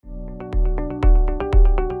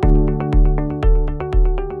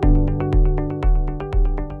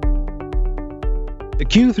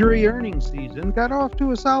Q3 earnings season got off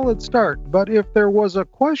to a solid start, but if there was a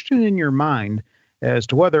question in your mind as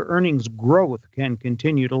to whether earnings growth can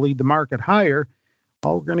continue to lead the market higher,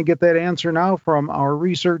 well, we're going to get that answer now from our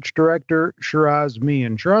research director, Shiraz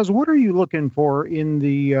Mian. Shiraz, what are you looking for in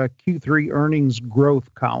the Q3 earnings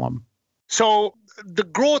growth column? So the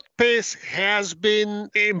growth pace has been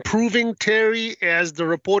improving, Terry, as the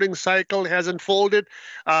reporting cycle has unfolded.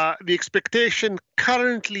 The expectation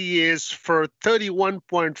currently is for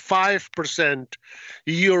 31.5%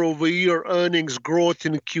 year-over-year earnings growth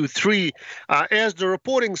in Q3. As the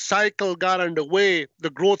reporting cycle got underway,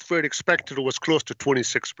 the growth rate expected was close to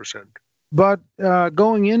 26%. But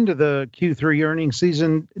going into the Q3 earnings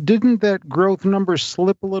season, didn't that growth number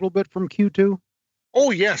slip a little bit from Q2?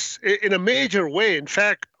 Oh, yes, in a major way. In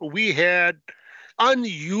fact, we had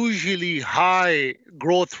unusually high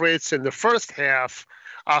growth rates in the first half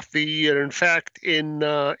of the year. In fact, in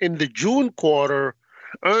the June quarter,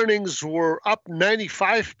 earnings were up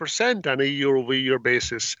 95% on a year-over-year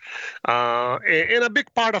basis. And a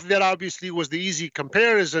big part of that, obviously, was the easy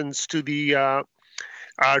comparisons to the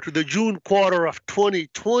June quarter of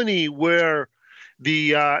 2020, where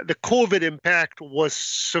the COVID impact was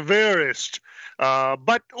severest.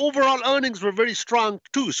 But overall earnings were very strong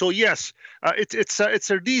too. So yes, it's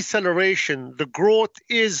a deceleration. The growth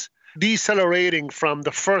is decelerating from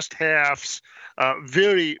the first half's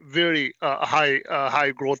very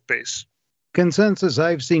high growth pace. Consensus,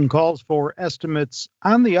 I've seen calls for estimates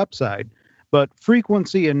on the upside, but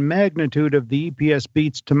frequency and magnitude of the EPS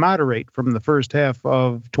beats to moderate from the first half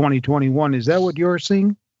of 2021. Is that what you're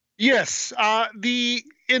seeing? Yes,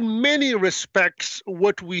 in many respects,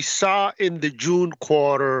 what we saw in the June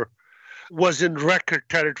quarter was in record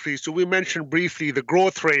territory. So we mentioned briefly the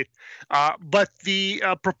growth rate, but the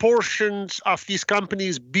proportions of these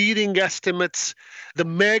companies beating estimates, the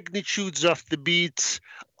magnitudes of the beats,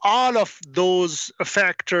 all of those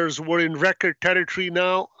factors were in record territory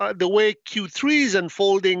now. The way Q3 is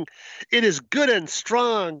unfolding, it is good and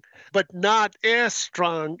strong, but not as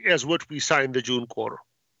strong as what we saw in the June quarter.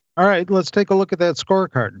 All right, let's take a look at that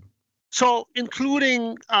scorecard. So,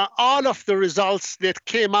 including all of the results that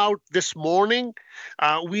came out this morning,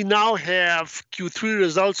 we now have Q3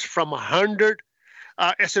 results from 100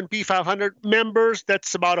 S&P 500 members.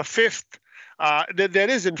 That's about a fifth. That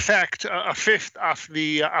is, in fact, a fifth of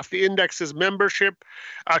the index's membership.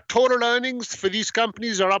 Total earnings for these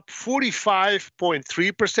companies are up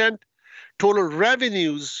 45.3%. Total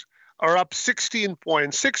revenues are up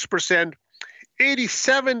 16.6%.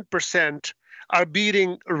 87% are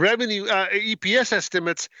beating revenue EPS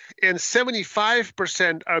estimates, and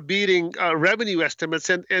 75% are beating revenue estimates.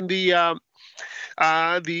 And the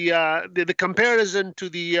comparison to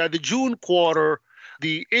the June quarter,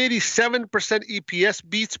 the 87% EPS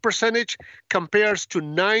beats percentage compares to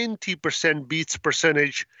 90% beats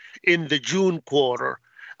percentage in the June quarter,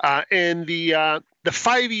 and the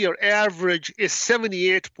 5-year average is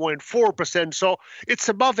 78.4%. So it's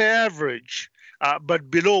above average, but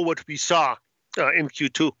below what we saw in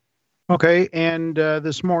Q2. Okay, and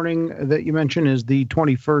this morning that you mentioned is the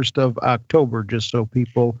 21st of October, just so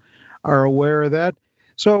people are aware of that.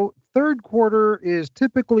 So third quarter is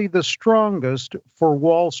typically the strongest for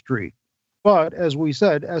Wall Street. But as we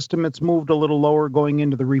said, estimates moved a little lower going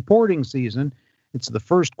into the reporting season. It's the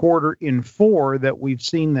first quarter in 4 that we've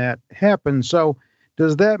seen that happen. So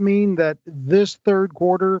does that mean that this third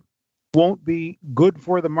quarter won't be good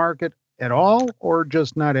for the market at all, or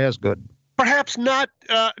just not as good? Perhaps not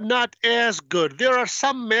as good. There are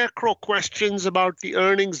some macro questions about the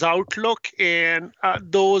earnings outlook, and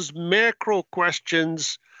those macro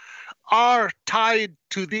questions are tied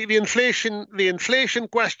to the inflation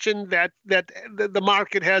question that the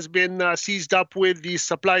market has been seized up with, these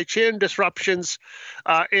supply chain disruptions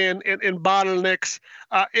and bottlenecks,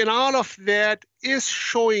 and all of that is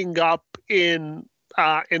showing up in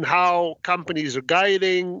how companies are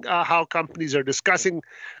guiding, how companies are discussing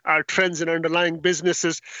trends in underlying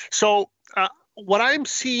businesses. So what I'm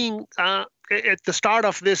seeing at the start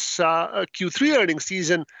of this Q3 earnings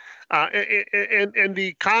season, and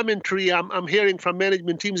the commentary I'm hearing from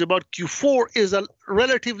management teams about Q4 is a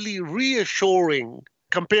relatively reassuring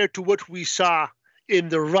compared to what we saw in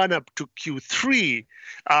the run-up to Q3.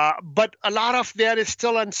 But a lot of that is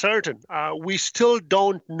still uncertain. We still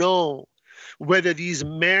don't know whether these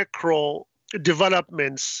macro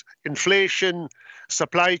developments, inflation,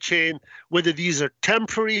 supply chain, whether these are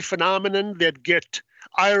temporary phenomenon that get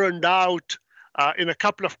ironed out in a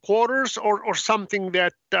couple of quarters, or something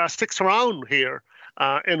that sticks around here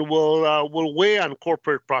and will weigh on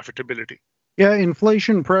corporate profitability. Yeah,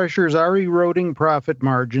 inflation pressures are eroding profit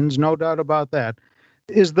margins, no doubt about that.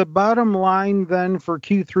 Is the bottom line then for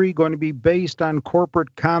Q3 going to be based on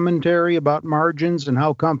corporate commentary about margins and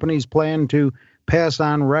how companies plan to pass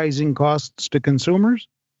on rising costs to consumers?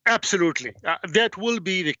 Absolutely. That will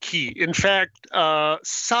be the key. In fact,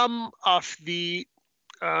 some of the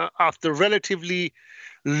relatively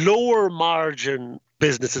lower margin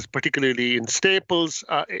businesses, particularly in staples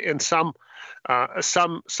and some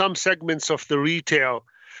segments of the retail,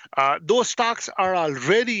 those stocks are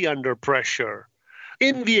already under pressure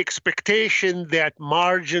in the expectation that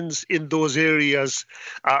margins in those areas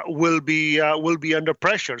will be under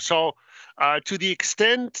pressure. So, to the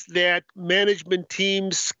extent that management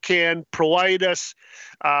teams can provide us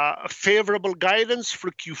favorable guidance for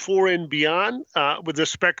Q4 and beyond with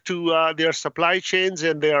respect to their supply chains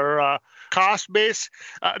and their cost base,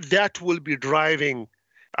 that will be driving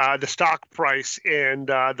the stock price and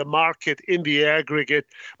the market in the aggregate.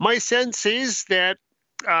 My sense is that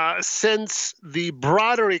since the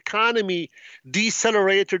broader economy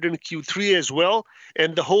decelerated in Q3 as well,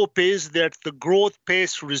 and the hope is that the growth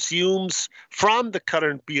pace resumes from the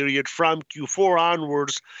current period, from Q4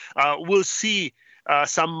 onwards, we'll see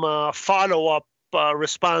some follow-up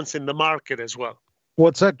response in the market as well.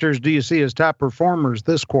 What sectors do you see as top performers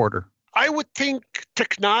this quarter? I would think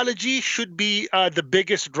technology should be the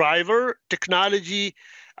biggest driver. Technology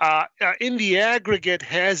in the aggregate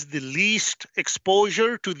has the least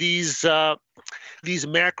exposure to these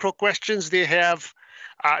macro questions. They have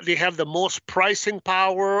the most pricing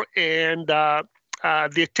power, and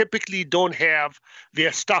they typically don't have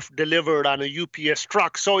their stuff delivered on a UPS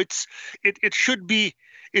truck. So it should be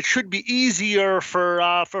easier for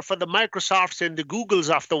the Microsofts and the Googles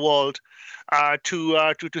of the world to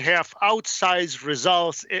have outsized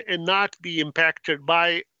results and not be impacted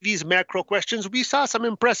by these macro questions. We saw some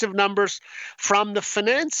impressive numbers from the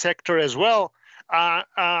finance sector as well,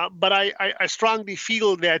 but I strongly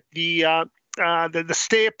feel that the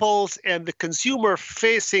staples and the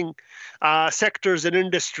consumer-facing sectors and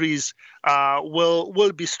industries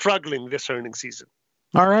will be struggling this earnings season.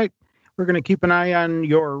 All right. We're going to keep an eye on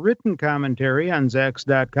your written commentary on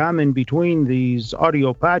Zacks.com in between these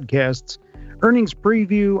audio podcasts. Earnings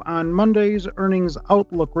preview on Mondays, earnings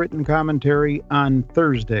outlook written commentary on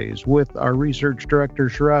Thursdays with our research director,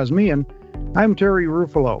 Shiraz Mian. I'm Terry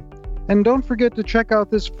Ruffalo. And don't forget to check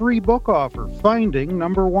out this free book offer, Finding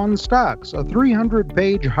Number One Stocks, a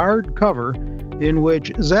 300-page hardcover in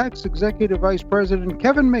which Zacks Executive Vice President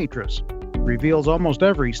Kevin Matras reveals almost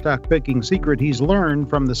every stock-picking secret he's learned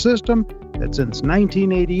from the system that since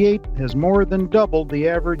 1988 has more than doubled the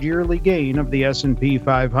average yearly gain of the S&P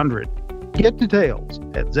 500. Get details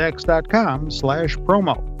at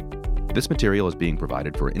Zacks.com/promo. This material is being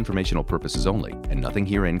provided for informational purposes only, and nothing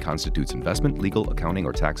herein constitutes investment, legal, accounting,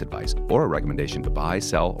 or tax advice, or a recommendation to buy,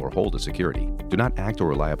 sell, or hold a security. Do not act or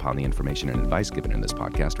rely upon the information and advice given in this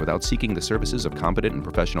podcast without seeking the services of competent and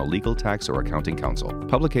professional legal, tax, or accounting counsel.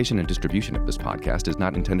 Publication and distribution of this podcast is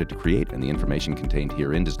not intended to create, and the information contained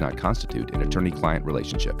herein does not constitute an attorney-client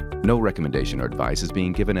relationship. No recommendation or advice is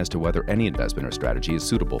being given as to whether any investment or strategy is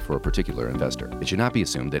suitable for a particular investor. It should not be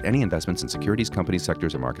assumed that any investments in securities, companies,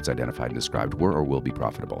 sectors, or markets identified and described were or will be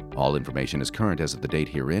profitable. All information is current as of the date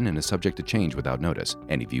herein and is subject to change without notice.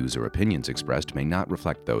 Any views or opinions expressed may not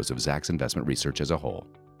reflect those of Zacks Investment Research as a whole.